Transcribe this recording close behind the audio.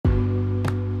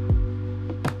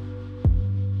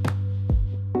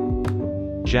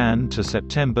Jan to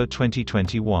September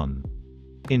 2021.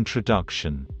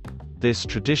 Introduction. This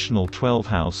traditional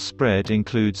 12-house spread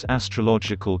includes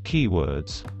astrological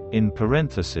keywords, in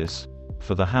parenthesis,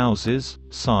 for the houses,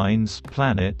 signs,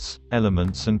 planets,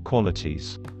 elements and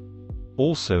qualities.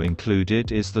 Also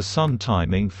included is the sun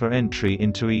timing for entry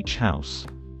into each house.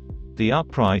 The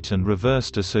upright and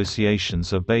reversed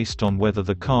associations are based on whether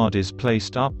the card is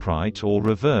placed upright or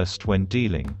reversed when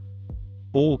dealing.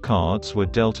 All cards were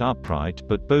dealt upright,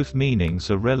 but both meanings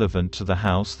are relevant to the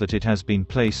house that it has been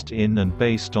placed in and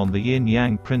based on the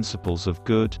yin-yang principles of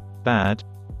good, bad,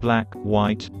 black,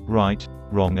 white, right,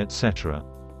 wrong, etc.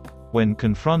 When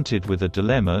confronted with a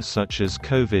dilemma such as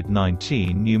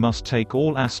COVID-19, you must take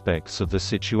all aspects of the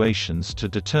situations to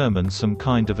determine some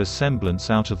kind of a semblance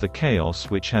out of the chaos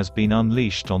which has been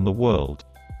unleashed on the world.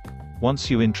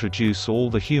 Once you introduce all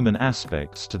the human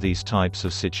aspects to these types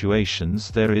of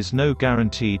situations, there is no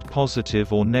guaranteed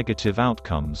positive or negative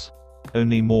outcomes,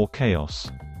 only more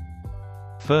chaos.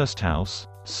 First house,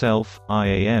 self,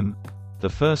 IAM. The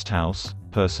first house,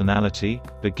 personality,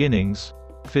 beginnings,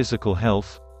 physical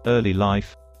health, early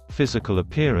life, physical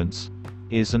appearance,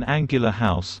 is an angular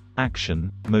house,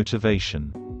 action,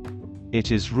 motivation.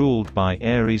 It is ruled by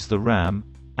Aries the Ram,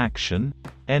 action,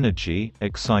 energy,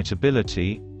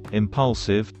 excitability,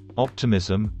 impulsive,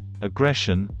 optimism,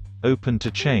 aggression, open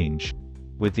to change,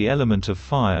 with the element of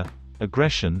fire,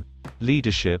 aggression,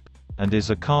 leadership, and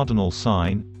is a cardinal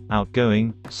sign,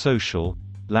 outgoing, social,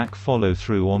 lack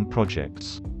follow-through on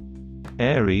projects.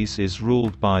 Aries is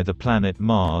ruled by the planet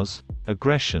Mars,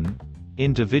 aggression,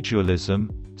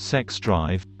 individualism, sex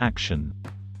drive, action.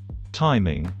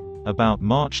 Timing, about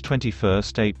March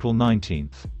 21st, April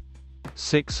 19th.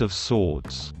 Six of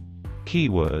Swords.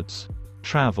 Keywords: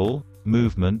 travel,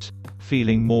 movement,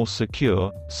 feeling more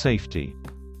secure, safety.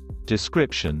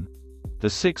 Description: the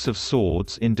Six of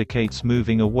Swords indicates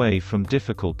moving away from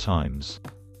difficult times.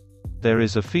 There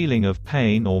is a feeling of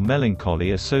pain or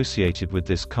melancholy associated with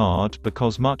this card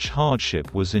because much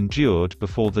hardship was endured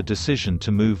before the decision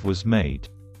to move was made.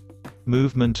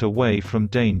 Movement away from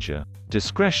danger.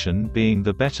 Discretion being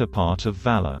the better part of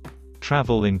valor.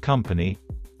 Travel in company,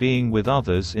 being with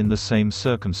others in the same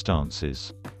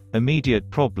circumstances. Immediate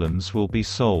problems will be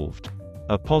solved.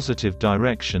 A positive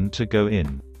direction to go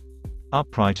in.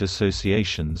 Upright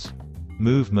associations.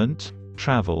 Movement,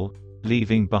 travel,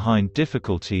 leaving behind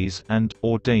difficulties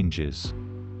and/or dangers.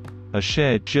 A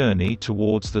shared journey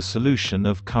towards the solution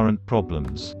of current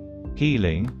problems.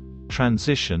 Healing,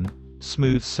 transition,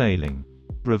 smooth sailing.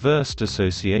 Reversed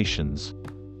associations.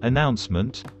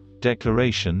 Announcement,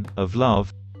 declaration of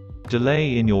love,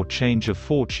 delay in your change of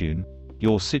fortune,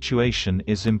 your situation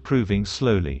is improving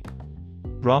slowly.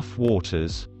 Rough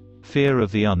waters, fear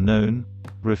of the unknown,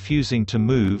 refusing to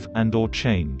move and/or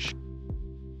change.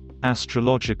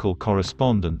 Astrological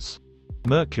correspondence.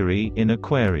 Mercury in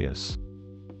Aquarius.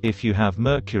 If you have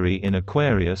Mercury in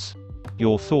Aquarius,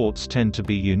 your thoughts tend to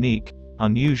be unique,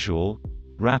 unusual,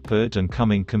 rapid and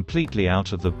coming completely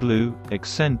out of the blue,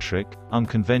 eccentric,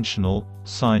 unconventional,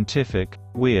 scientific,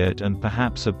 weird and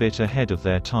perhaps a bit ahead of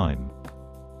their time.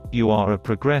 You are a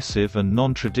progressive and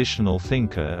non-traditional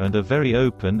thinker and are very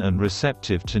open and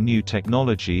receptive to new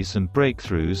technologies and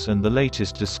breakthroughs and the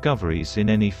latest discoveries in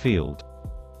any field.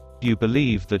 You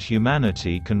believe that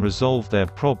humanity can resolve their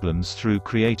problems through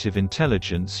creative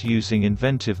intelligence using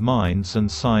inventive minds and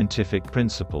scientific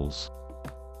principles.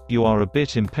 You are a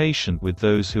bit impatient with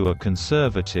those who are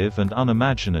conservative and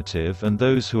unimaginative and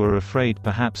those who are afraid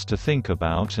perhaps to think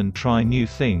about and try new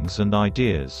things and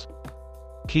ideas.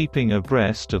 Keeping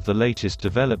abreast of the latest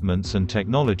developments and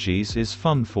technologies is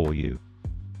fun for you.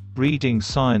 Reading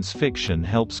science fiction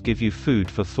helps give you food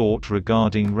for thought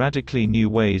regarding radically new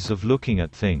ways of looking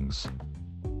at things.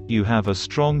 You have a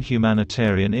strong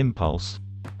humanitarian impulse,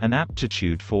 an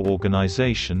aptitude for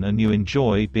organization, and you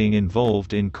enjoy being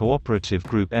involved in cooperative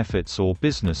group efforts or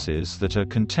businesses that are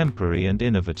contemporary and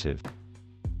innovative.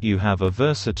 You have a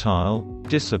versatile,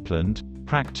 disciplined,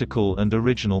 practical and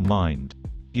original mind.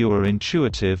 You are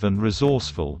intuitive and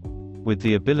resourceful, with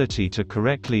the ability to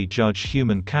correctly judge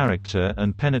human character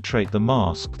and penetrate the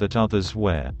mask that others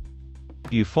wear.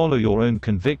 You follow your own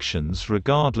convictions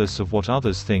regardless of what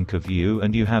others think of you,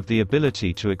 and you have the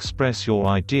ability to express your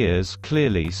ideas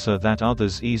clearly so that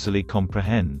others easily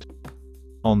comprehend.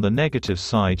 On the negative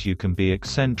side, you can be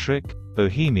eccentric,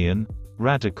 bohemian,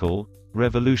 radical,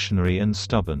 revolutionary and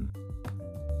stubborn.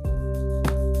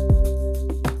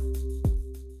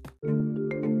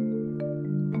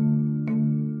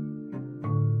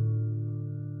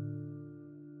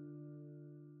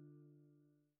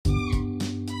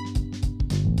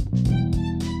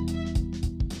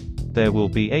 There will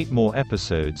be 8 more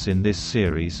episodes in this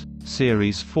series,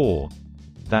 Series 4,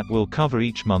 that will cover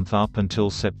each month up until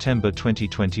September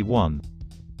 2021.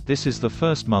 This is the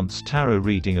first month's tarot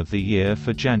reading of the year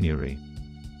for January.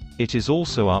 It is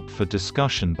also up for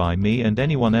discussion by me and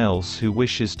anyone else who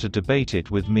wishes to debate it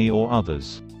with me or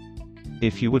others.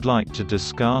 If you would like to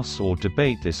discuss or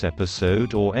debate this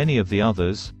episode or any of the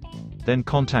others, then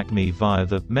contact me via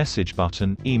the message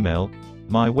button, email,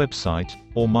 my website,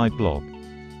 or my blog.